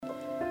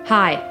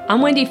Hi,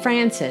 I'm Wendy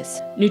Francis,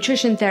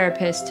 nutrition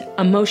therapist,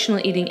 emotional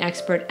eating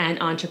expert, and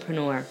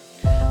entrepreneur.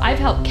 I've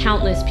helped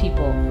countless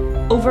people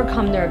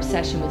overcome their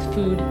obsession with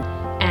food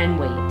and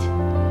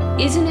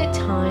weight. Isn't it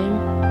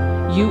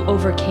time you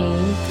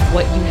overcame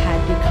what you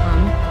had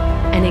become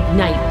and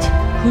ignite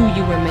who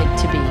you were meant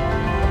to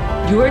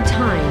be? Your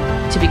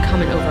time to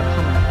become an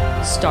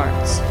overcomer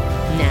starts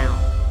now.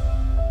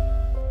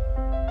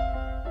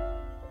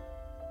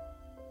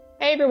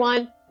 Hey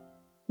everyone.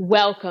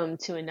 Welcome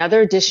to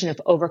another edition of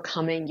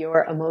Overcoming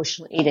Your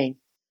Emotional Eating.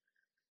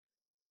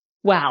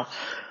 Wow.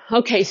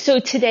 Okay, so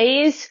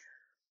today's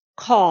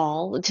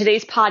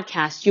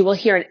podcast, you will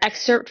hear an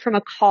excerpt from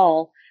a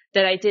call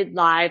that I did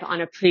live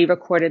on a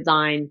pre-recorded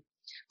line.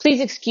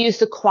 Please excuse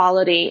the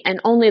quality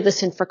and only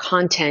listen for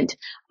content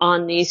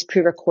on these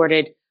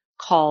pre-recorded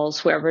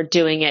calls where we're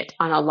doing it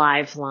on a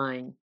live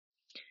line.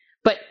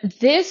 But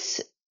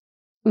this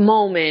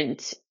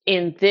moment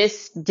in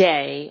this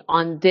day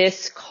on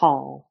this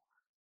call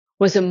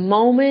was a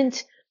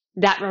moment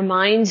that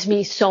reminds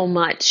me so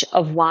much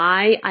of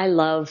why I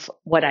love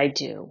what I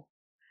do.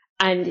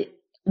 And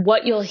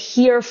what you'll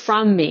hear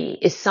from me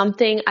is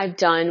something I've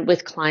done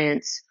with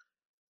clients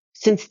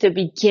since the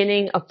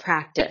beginning of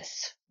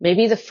practice.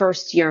 Maybe the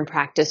first year in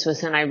practice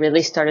was when I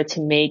really started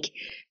to make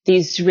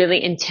these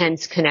really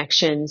intense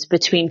connections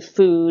between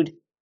food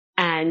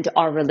and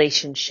our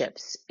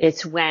relationships.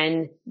 It's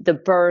when the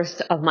birth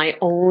of my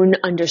own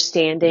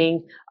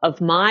understanding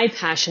of my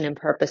passion and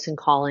purpose and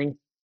calling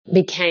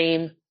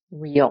became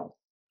real,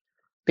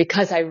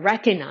 because I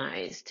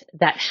recognized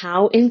that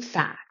how, in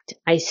fact,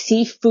 I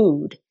see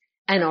food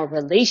and our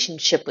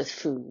relationship with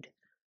food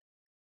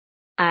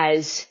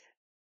as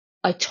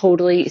a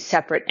totally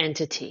separate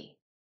entity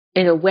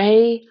in a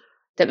way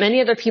that many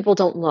other people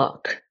don't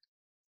look.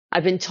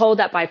 I've been told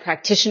that by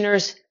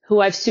practitioners who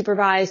I've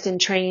supervised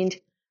and trained.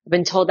 I've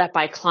been told that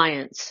by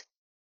clients.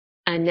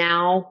 And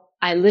now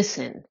I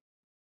listen,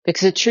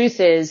 because the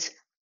truth is,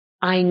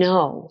 I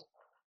know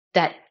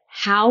that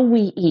how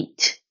we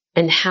eat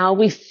and how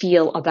we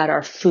feel about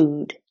our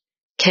food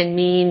can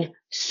mean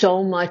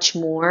so much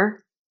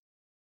more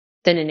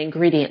than an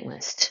ingredient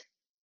list.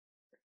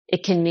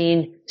 It can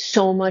mean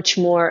so much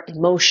more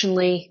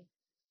emotionally,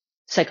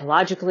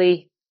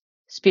 psychologically,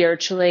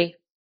 spiritually,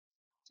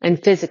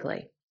 and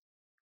physically.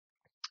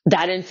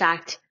 That, in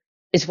fact,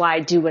 is why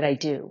I do what I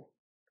do.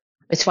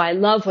 It's why I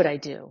love what I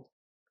do.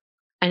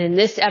 And in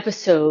this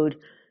episode,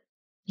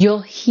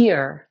 you'll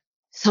hear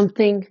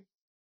something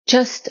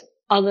just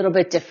a little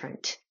bit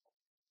different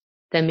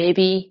than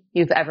maybe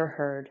you've ever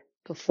heard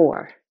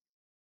before.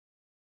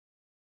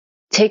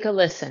 Take a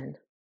listen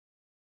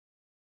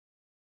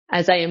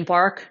as I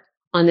embark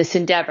on this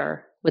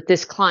endeavor with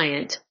this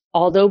client.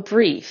 Although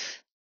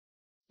brief,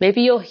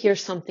 maybe you'll hear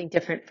something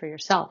different for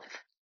yourself.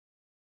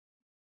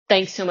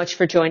 Thanks so much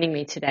for joining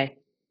me today.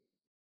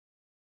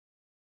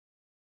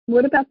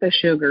 What about the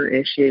sugar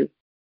issue?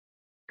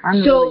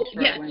 So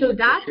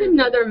that's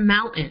another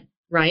mountain,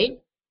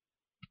 right?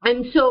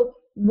 And so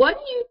what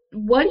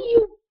do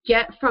you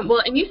get from,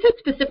 well, and you said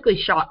specifically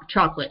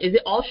chocolate. Is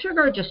it all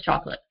sugar or just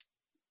chocolate?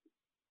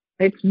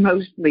 It's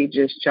mostly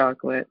just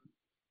chocolate.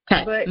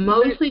 Okay, but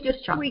mostly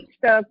just chocolate. Sweet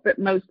stuff, but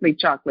mostly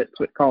chocolate's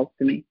what calls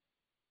to me.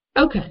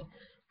 Okay,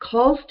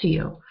 calls to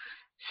you.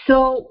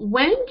 So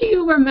when do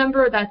you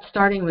remember that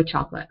starting with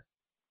chocolate?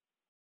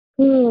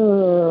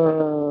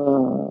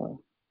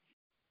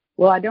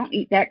 Well, I don't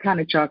eat that kind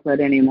of chocolate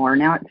anymore.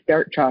 Now it's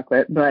dark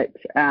chocolate, but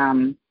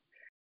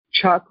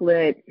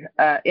chocolate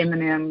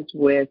M&Ms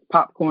with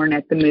popcorn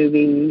at the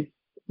movies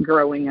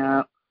growing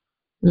up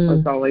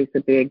was always a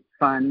big,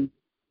 fun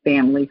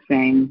family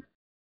thing.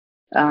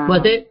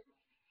 Was it?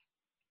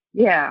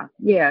 Yeah,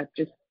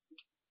 just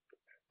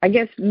I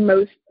guess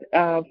most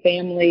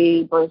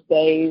family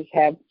birthdays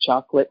have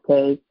chocolate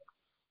because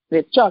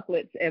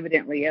chocolate's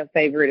evidently a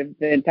favorite of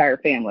the entire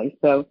family.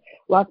 So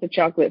lots of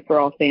chocolate for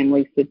all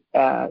family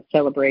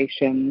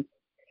celebrations.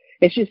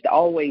 It's just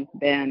always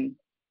been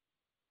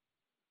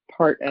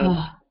part of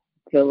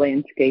the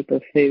landscape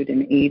of food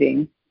and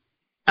eating.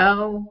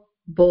 Oh,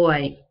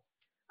 boy.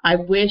 I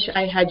wish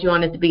I had you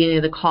on at the beginning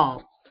of the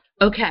call.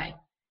 Okay.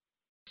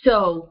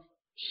 So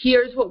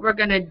here's what we're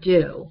going to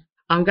do.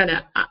 I'm going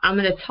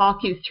to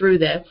talk you through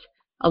this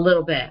a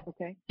little bit.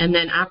 Okay. And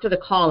then after the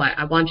call,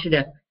 I want you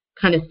to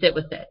kind of sit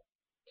with it.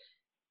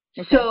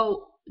 Okay.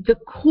 So the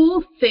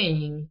cool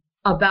thing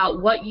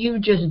about what you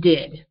just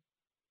did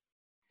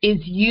is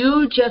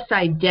you just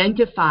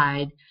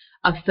identified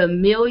a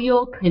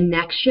familial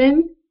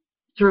connection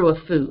through a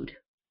food.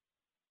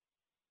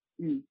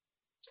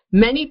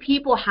 Many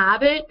people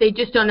have it. They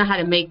just don't know how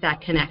to make that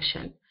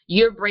connection.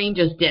 Your brain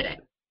just did it.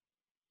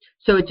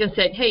 So it just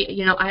said,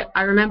 hey,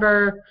 I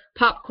remember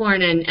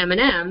popcorn and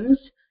M&Ms,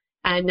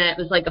 and that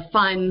was like a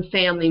fun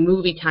family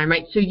movie time,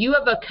 right? So you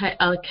have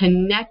a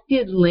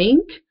connected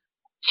link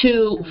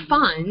to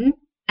fun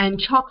and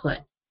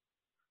chocolate,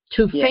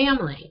 to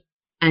family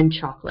and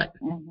chocolate.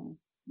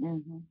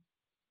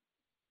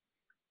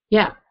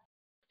 Yeah.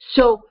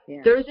 So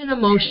there's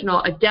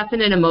a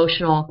definite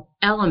emotional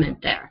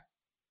element there.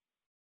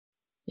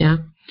 Yeah.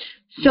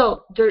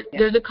 So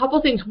there's a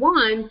couple things.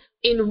 One,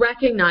 in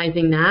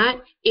recognizing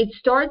that, it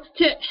starts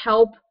to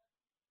help.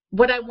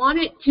 What I want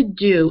it to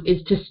do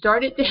is to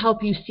start it to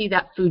help you see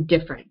that food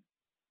different.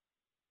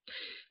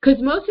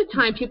 Because most of the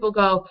time people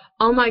go,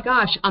 oh my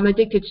gosh, I'm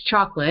addicted to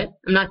chocolate.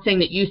 I'm not saying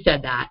that you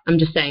said that. I'm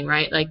just saying,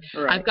 right? Like,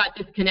 I've got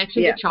this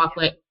connection to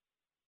chocolate,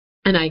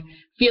 and I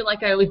feel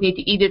like I always need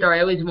to eat it, or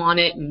I always want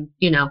it, and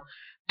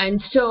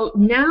And so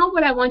now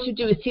what I want you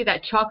to do is see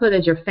that chocolate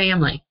as your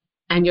family,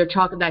 and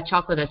that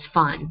chocolate as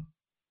fun.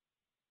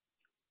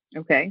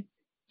 Okay.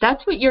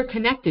 That's what you're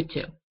connected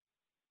to.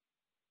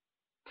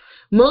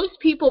 Most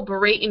people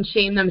berate and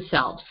shame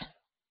themselves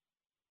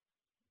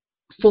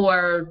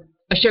for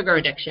a sugar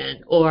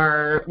addiction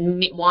or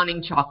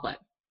wanting chocolate.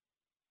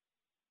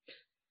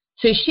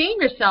 So you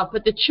shame yourself,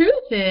 but the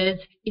truth is,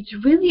 it's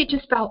really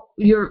just about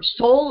your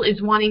soul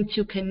is wanting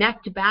to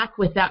connect back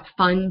with that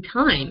fun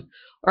time,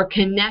 or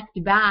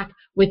connect back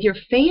with your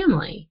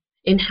family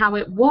in how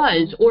it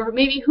was, or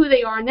maybe who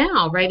they are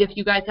now, right? If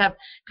you guys have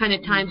kind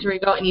of times where you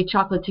go out and eat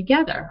chocolate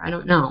together, I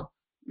don't know.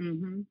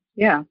 Mm-hmm.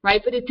 Yeah.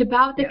 Right? But it's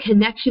about the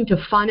connection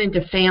to fun and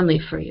to family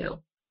for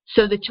you.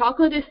 So the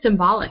chocolate is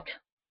symbolic.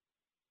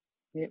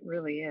 It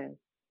really is.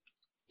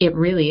 It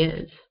really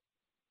is.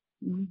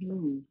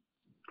 Mm-hmm.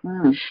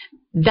 Wow.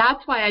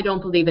 That's why I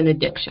don't believe in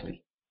addiction,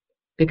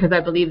 because I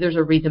believe there's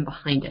a reason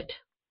behind it.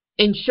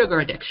 In sugar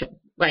addiction,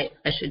 right?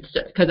 I should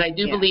say, because I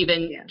do believe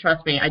in,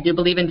 trust me, I do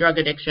believe in drug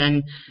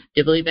addiction. I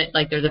do believe it,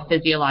 like there's a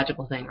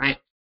physiological thing, right?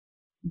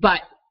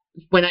 But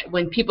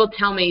when people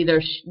tell me they're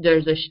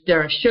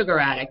a sugar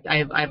addict, I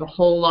have a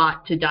whole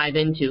lot to dive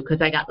into, because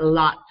I got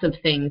lots of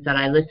things that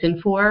I listen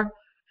for.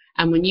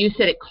 And when you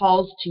said it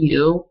calls to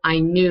you, I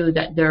knew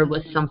that there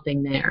was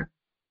something there.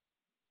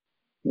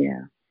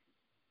 Yeah.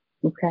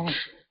 Okay.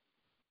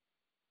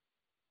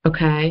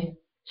 Okay.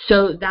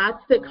 So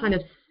that's the kind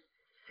of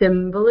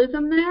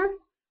symbolism there.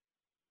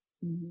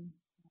 Mm-hmm.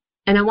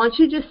 And I want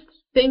you to just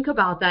think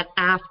about that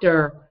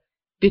after,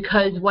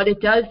 because what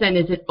it does then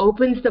is it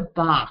opens the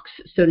box,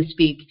 so to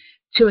speak,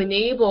 to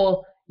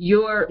enable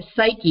your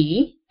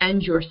psyche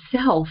and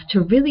yourself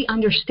to really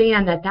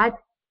understand that that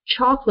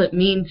chocolate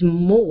means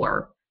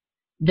more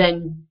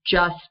than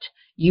just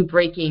you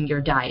breaking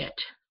your diet.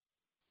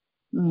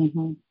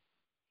 Mm-hmm.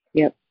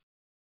 Yep.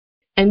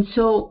 And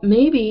so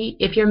maybe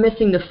if you're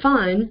missing the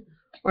fun,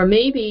 or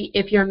maybe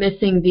if you're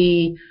missing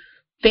the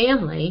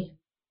family,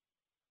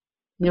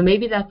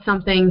 maybe that's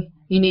something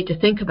you need to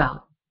think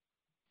about.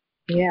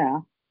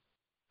 Yeah.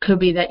 Could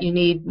be that you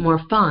need more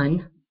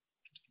fun.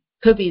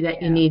 Could be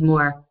that you need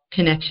more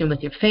connection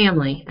with your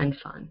family and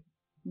fun.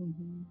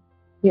 Mm-hmm.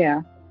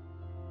 Yeah.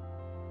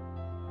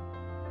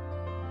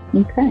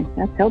 Okay,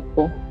 that's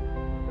helpful.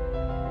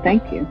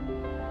 Thank you.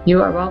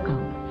 You are welcome.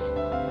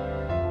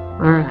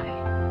 All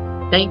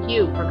right. Thank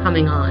you for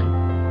coming on.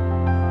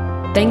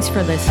 Thanks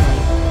for listening.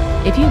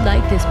 If you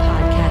like this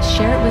podcast,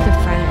 share it with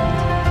a friend.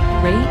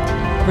 Rate,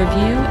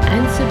 review,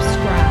 and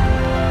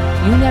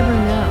subscribe. You never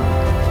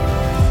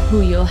know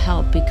who you'll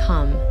help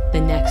become the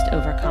next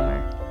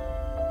overcomer.